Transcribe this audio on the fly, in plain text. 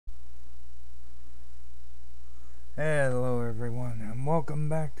Hello everyone, and welcome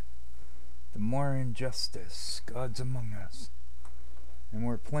back to more Injustice, Gods Among Us. And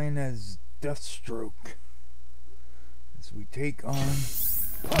we're playing as Deathstroke as we take on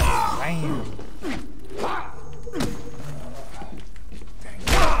Bam! Dang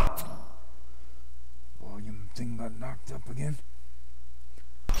it. Volume thing got knocked up again.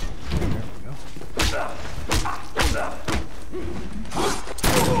 There we go.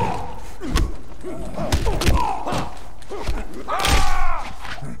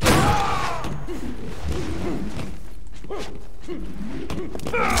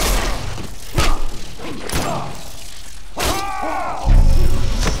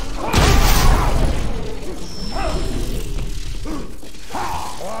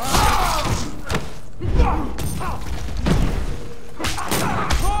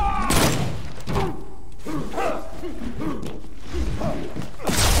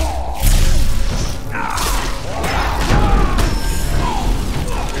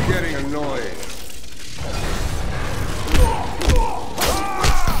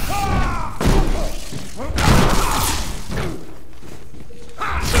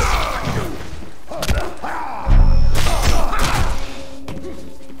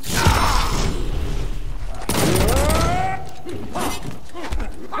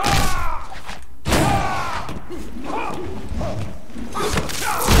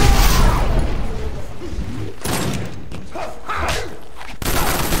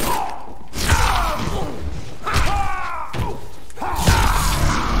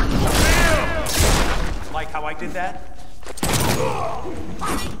 How I did that?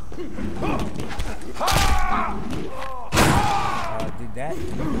 Did that?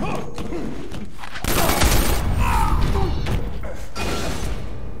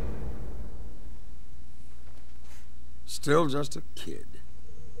 Still just a kid.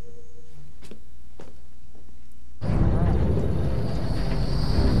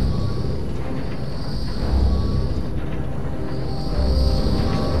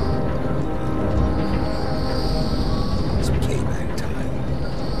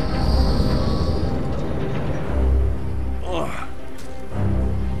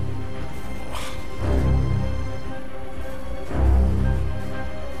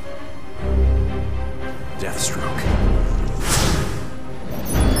 Deathstroke.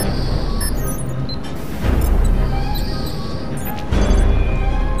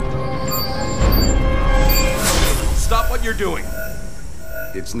 Stop what you're doing.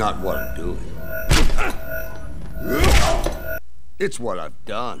 It's not what I'm doing. It's what I've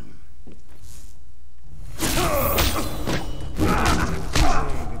done.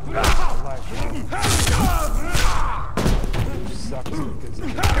 Sucks because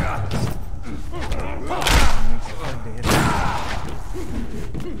of the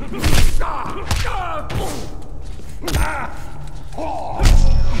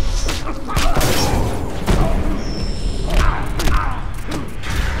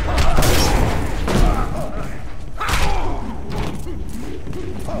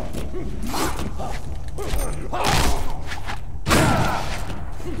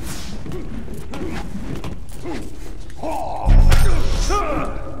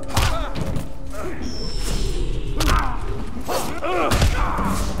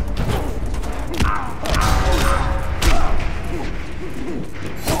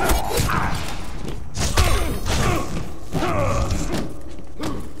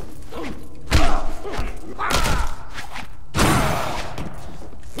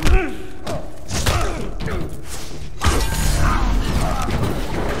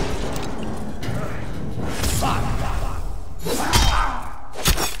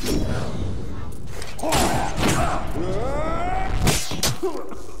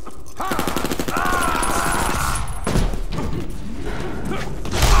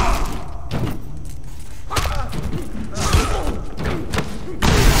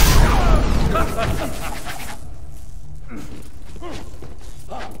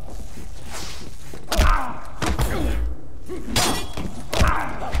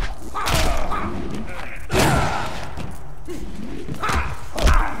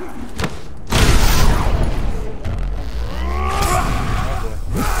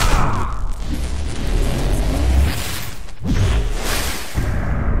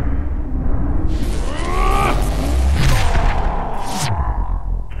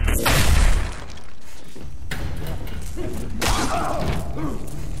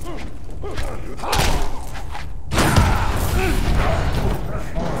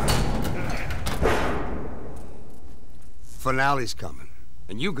Finale's coming,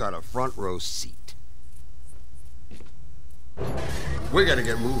 and you got a front row seat. We gotta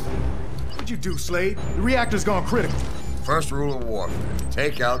get moving. you do, Slade? The reactor's gone critical. First rule of warfare,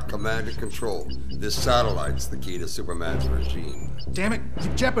 take out command and control. This satellite's the key to Superman's regime. Damn it, you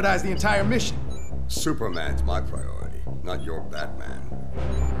jeopardized the entire mission. Superman's my priority, not your Batman.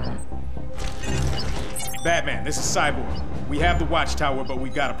 Batman, this is Cyborg. We have the watchtower, but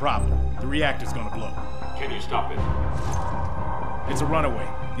we've got a problem. The reactor's gonna blow. Can you stop it? It's a runaway.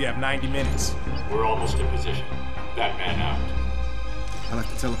 You have 90 minutes. We're almost in position. Batman out. I'll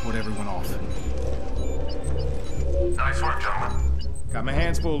have to teleport everyone off. Nice work, gentlemen. Got my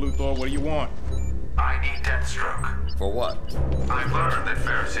hands full, Luthor. What do you want? I need Deathstroke. For what? I've learned that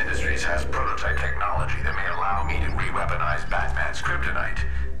Ferris Industries has prototype technology that may allow me to re-weaponize Batman's kryptonite.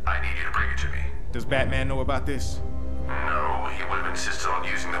 I need you to bring it to me. Does Batman know about this? No, he would have insisted on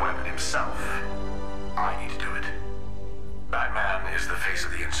using the weapon himself. I need to do it. Batman is the face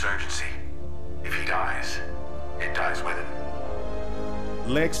of the insurgency. If he dies, it dies with him.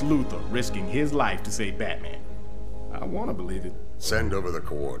 Lex Luthor risking his life to save Batman. I want to believe it. Send over the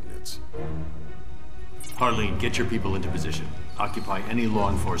coordinates. Harleen, get your people into position. Occupy any law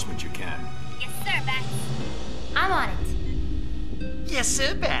enforcement you can. Yes, sir, Bats. I'm on it. Yes,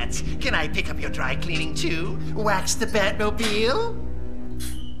 sir, Bats. Can I pick up your dry cleaning too? Wax the Batmobile?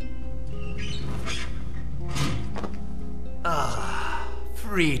 Ah,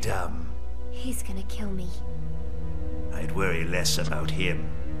 freedom. He's gonna kill me. I'd worry less about him.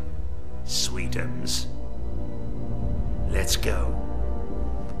 Sweetums. Let's go.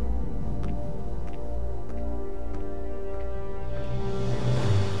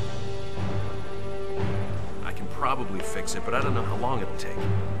 I can probably fix it, but I don't know how long it'll take.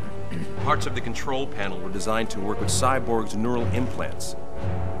 Parts of the control panel were designed to work with Cyborg's neural implants.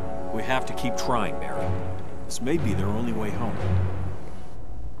 We have to keep trying, Barry. This may be their only way home.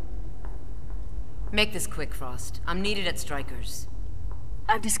 Make this quick, Frost. I'm needed at Stryker's.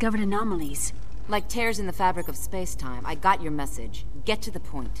 I've discovered anomalies. Like tears in the fabric of space-time. I got your message. Get to the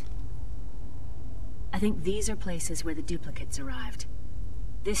point. I think these are places where the duplicates arrived.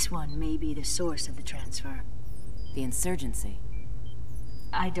 This one may be the source of the transfer. The insurgency.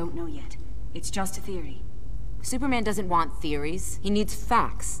 I don't know yet. It's just a theory. Superman doesn't want theories. He needs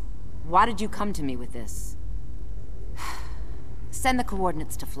facts. Why did you come to me with this? Send the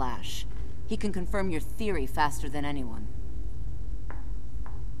coordinates to Flash. He can confirm your theory faster than anyone.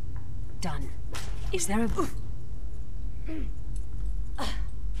 Done. Is there a...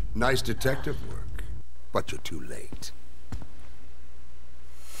 Nice detective work, but you're too late.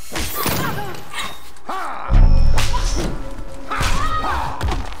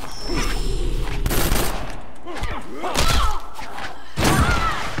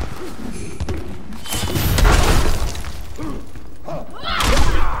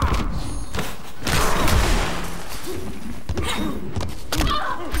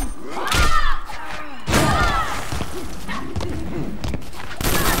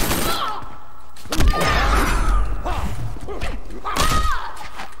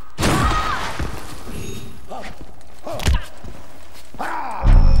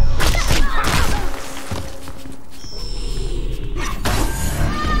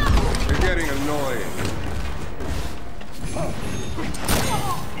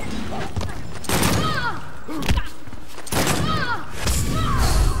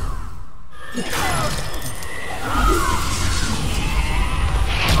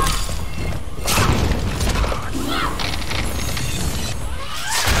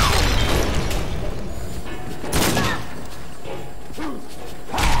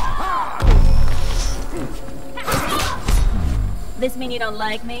 This mean you don't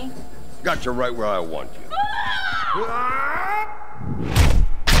like me? Got you right where I want you.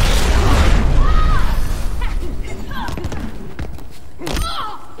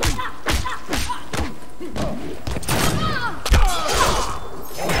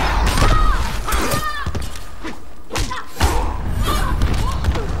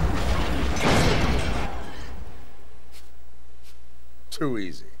 Too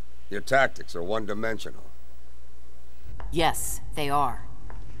easy. Your tactics are one-dimensional. Yes, they are.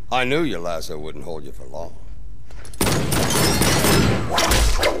 I knew your lasso wouldn't hold you for long.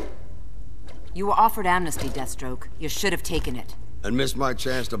 You were offered amnesty, Deathstroke. You should have taken it. And missed my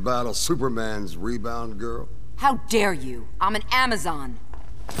chance to battle Superman's rebound girl? How dare you? I'm an Amazon.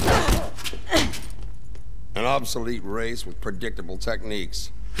 An obsolete race with predictable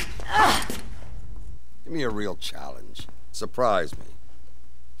techniques. Give me a real challenge. Surprise me.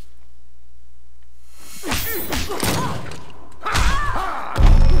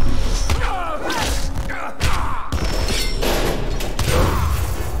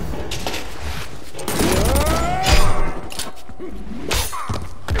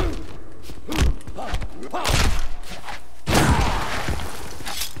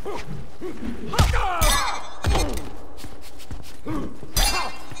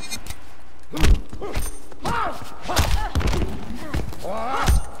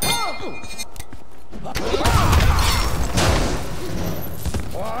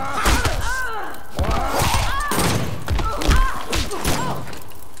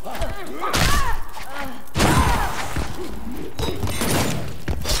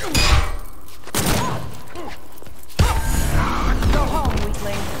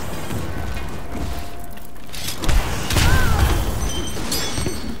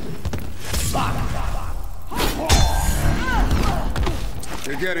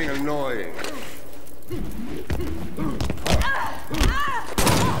 You're getting annoying.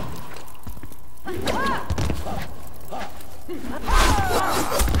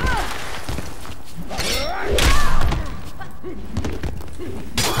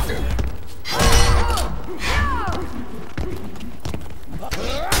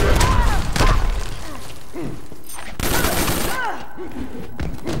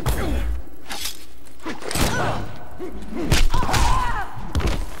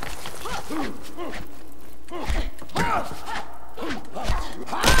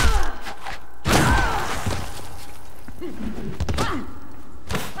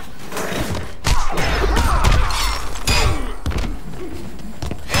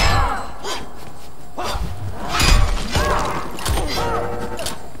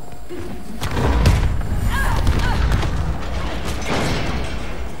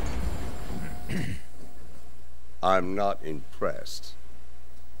 I'm not impressed.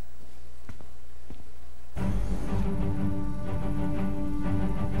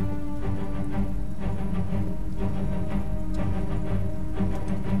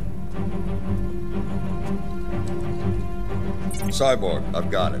 Cyborg, I've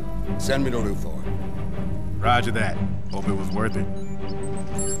got it. Send me to Luthor. Roger that. Hope it was worth it.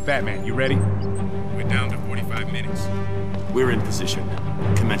 Batman, you ready? We're down to 45 minutes. We're in position.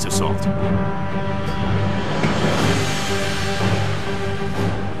 Commence assault.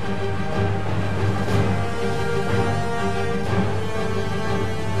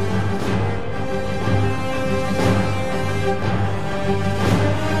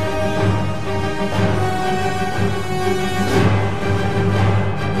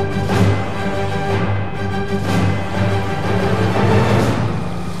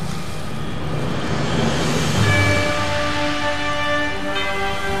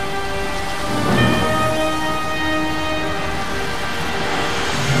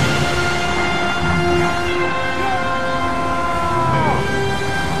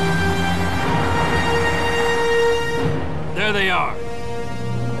 There they are.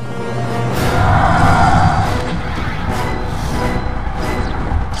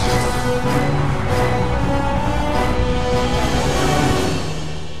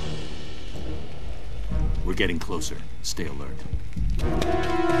 We're getting closer. Stay alert.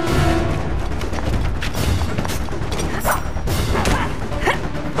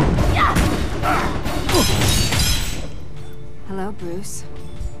 Hello, Bruce.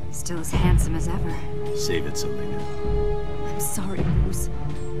 Still as handsome as ever. Save it, Selena. I'm sorry, Bruce.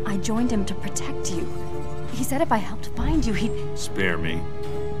 I joined him to protect you. He said if I helped find you, he'd... Spare me.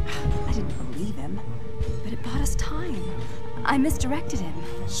 I didn't believe him, but it bought us time. I misdirected him.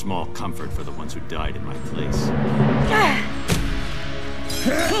 Small comfort for the ones who died in my place.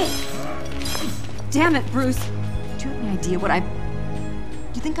 Damn it, Bruce. Do you have any idea what I... Do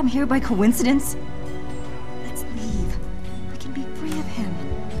you think I'm here by coincidence? Let's leave. We can be free of him.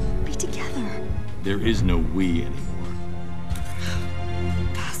 Be together. There is no we anymore.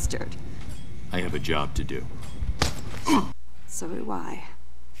 Bastard. I have a job to do. So do I.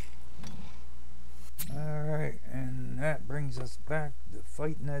 Alright, and that brings us back to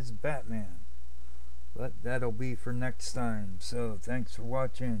fighting as Batman. But that'll be for next time. So thanks for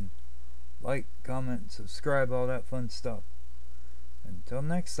watching. Like, comment, subscribe, all that fun stuff. Until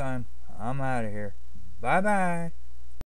next time, I'm out of here. Bye bye.